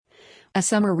A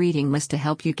summer reading list to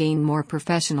help you gain more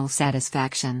professional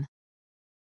satisfaction.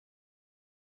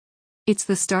 It's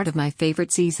the start of my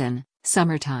favorite season,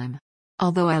 summertime.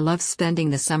 Although I love spending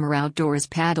the summer outdoors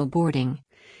paddle boarding,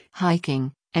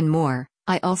 hiking, and more,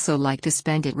 I also like to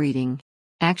spend it reading.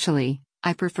 Actually,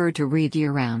 I prefer to read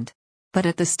year-round. But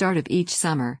at the start of each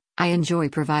summer, I enjoy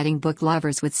providing book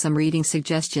lovers with some reading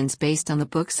suggestions based on the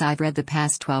books I've read the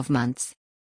past 12 months.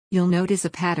 You'll notice a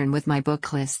pattern with my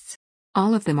book lists.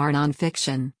 All of them are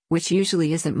nonfiction, which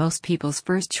usually isn't most people's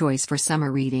first choice for summer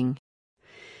reading.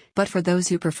 But for those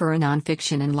who prefer a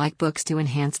nonfiction and like books to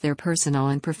enhance their personal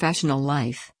and professional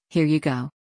life, here you go.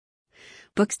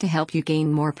 Books to help you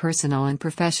gain more personal and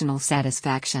professional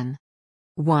satisfaction.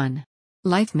 1.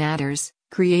 Life Matters: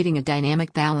 Creating a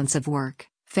Dynamic Balance of Work,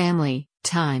 Family,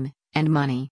 Time, and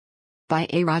Money. By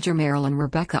A. Roger Merrill and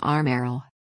Rebecca R. Merrill.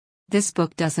 This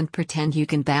book doesn't pretend you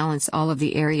can balance all of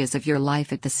the areas of your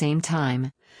life at the same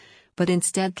time, but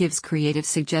instead gives creative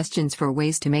suggestions for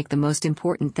ways to make the most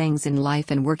important things in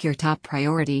life and work your top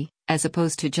priority, as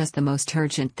opposed to just the most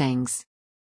urgent things.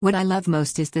 What I love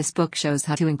most is this book shows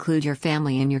how to include your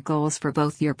family in your goals for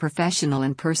both your professional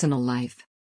and personal life.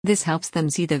 This helps them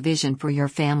see the vision for your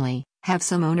family, have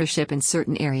some ownership in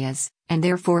certain areas, and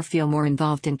therefore feel more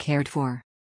involved and cared for.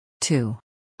 2.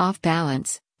 Off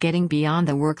Balance: Getting Beyond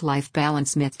the Work-Life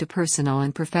Balance Myth to Personal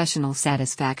and Professional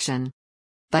Satisfaction.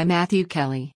 By Matthew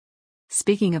Kelly.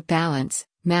 Speaking of balance,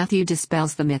 Matthew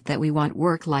dispels the myth that we want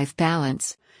work-life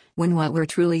balance, when what we're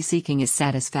truly seeking is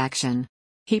satisfaction.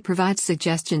 He provides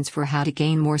suggestions for how to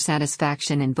gain more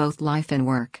satisfaction in both life and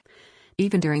work,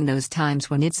 even during those times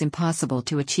when it's impossible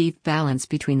to achieve balance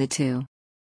between the two.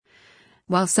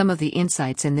 While some of the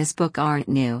insights in this book aren't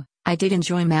new, I did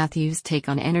enjoy Matthew's take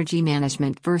on energy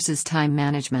management versus time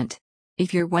management.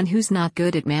 If you're one who's not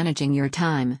good at managing your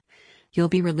time, you'll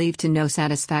be relieved to know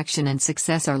satisfaction and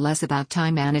success are less about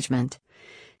time management,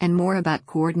 and more about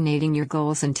coordinating your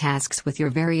goals and tasks with your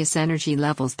various energy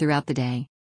levels throughout the day.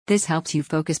 This helps you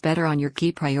focus better on your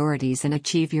key priorities and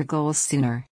achieve your goals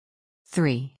sooner.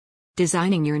 3.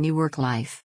 Designing Your New Work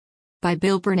Life. By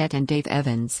Bill Burnett and Dave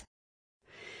Evans.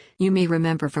 You may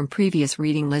remember from previous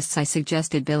reading lists I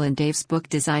suggested Bill and Dave's book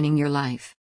Designing Your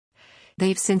Life.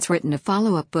 They've since written a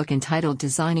follow-up book entitled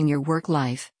Designing Your Work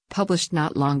Life, published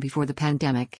not long before the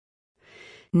pandemic.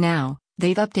 Now,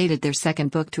 they've updated their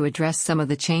second book to address some of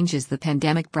the changes the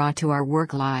pandemic brought to our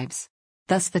work lives.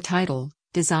 Thus the title,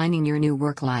 Designing Your New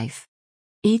Work Life.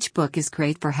 Each book is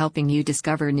great for helping you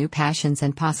discover new passions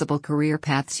and possible career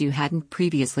paths you hadn't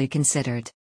previously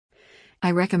considered. I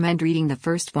recommend reading the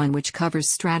first one, which covers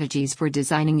strategies for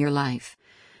designing your life,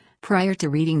 prior to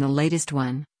reading the latest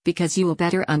one, because you will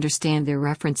better understand their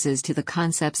references to the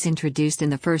concepts introduced in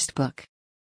the first book.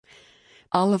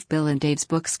 All of Bill and Dave's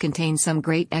books contain some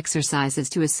great exercises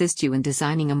to assist you in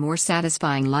designing a more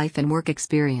satisfying life and work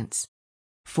experience.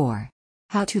 4.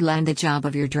 How to Land the Job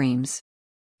of Your Dreams.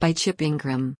 By Chip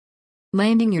Ingram.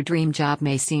 Landing your dream job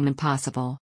may seem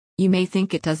impossible. You may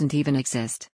think it doesn't even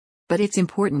exist. But it's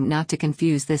important not to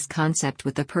confuse this concept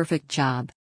with the perfect job.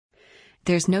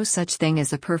 There's no such thing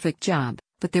as a perfect job,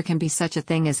 but there can be such a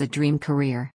thing as a dream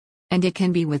career. And it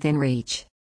can be within reach.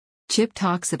 Chip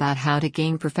talks about how to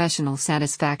gain professional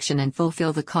satisfaction and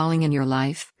fulfill the calling in your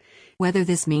life, whether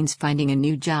this means finding a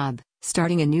new job,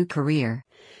 starting a new career,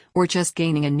 or just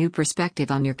gaining a new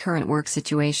perspective on your current work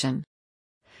situation.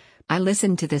 I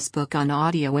listened to this book on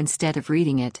audio instead of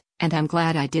reading it, and I'm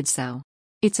glad I did so.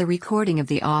 It's a recording of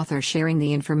the author sharing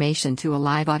the information to a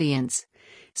live audience,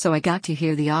 so I got to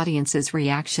hear the audience's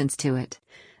reactions to it,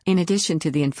 in addition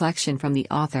to the inflection from the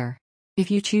author.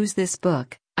 If you choose this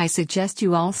book, I suggest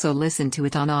you also listen to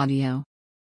it on audio.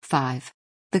 5.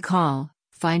 The Call: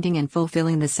 Finding and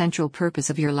Fulfilling the Central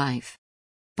Purpose of Your Life.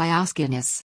 By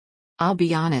Oskianis. I'll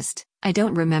be honest, I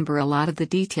don't remember a lot of the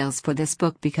details for this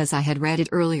book because I had read it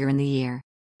earlier in the year.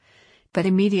 But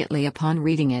immediately upon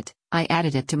reading it, I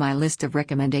added it to my list of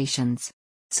recommendations.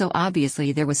 So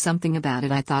obviously there was something about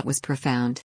it I thought was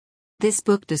profound. This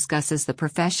book discusses the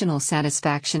professional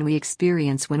satisfaction we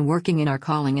experience when working in our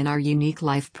calling and our unique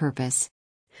life purpose.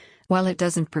 While it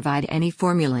doesn't provide any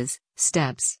formulas,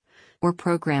 steps, or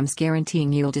programs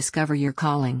guaranteeing you'll discover your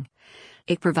calling,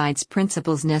 it provides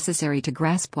principles necessary to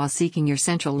grasp while seeking your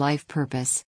central life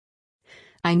purpose.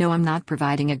 I know I'm not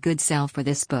providing a good sell for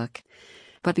this book,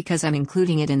 but because I'm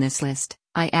including it in this list,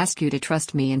 I ask you to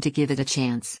trust me and to give it a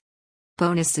chance.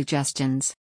 Bonus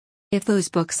suggestions. If those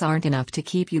books aren't enough to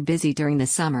keep you busy during the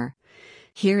summer,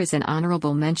 here is an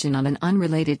honorable mention on an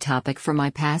unrelated topic from my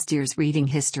past year's reading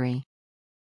history.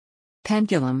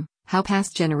 Pendulum: How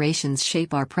Past Generations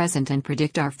Shape Our Present and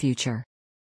Predict Our Future.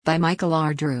 By Michael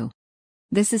R. Drew.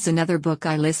 This is another book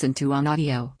I listened to on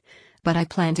audio, but I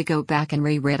plan to go back and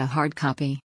reread a hard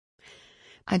copy.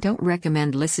 I don't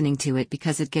recommend listening to it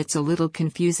because it gets a little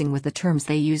confusing with the terms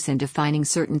they use in defining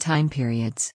certain time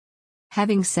periods.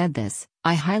 Having said this,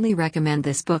 I highly recommend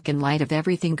this book in light of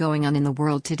everything going on in the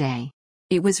world today.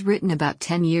 It was written about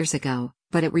 10 years ago,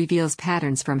 but it reveals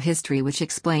patterns from history which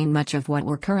explain much of what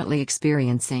we're currently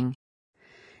experiencing.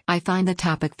 I find the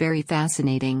topic very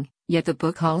fascinating, yet the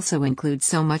book also includes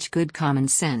so much good common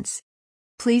sense.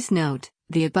 Please note,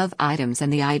 the above items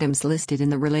and the items listed in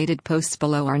the related posts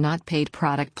below are not paid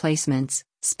product placements,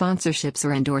 sponsorships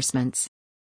or endorsements.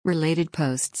 Related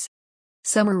posts.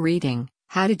 Summer reading: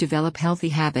 How to develop healthy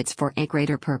habits for a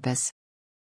greater purpose.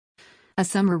 A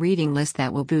summer reading list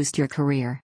that will boost your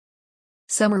career.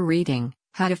 Summer reading: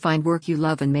 How to find work you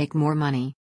love and make more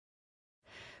money.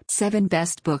 7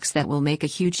 best books that will make a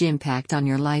huge impact on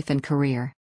your life and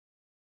career.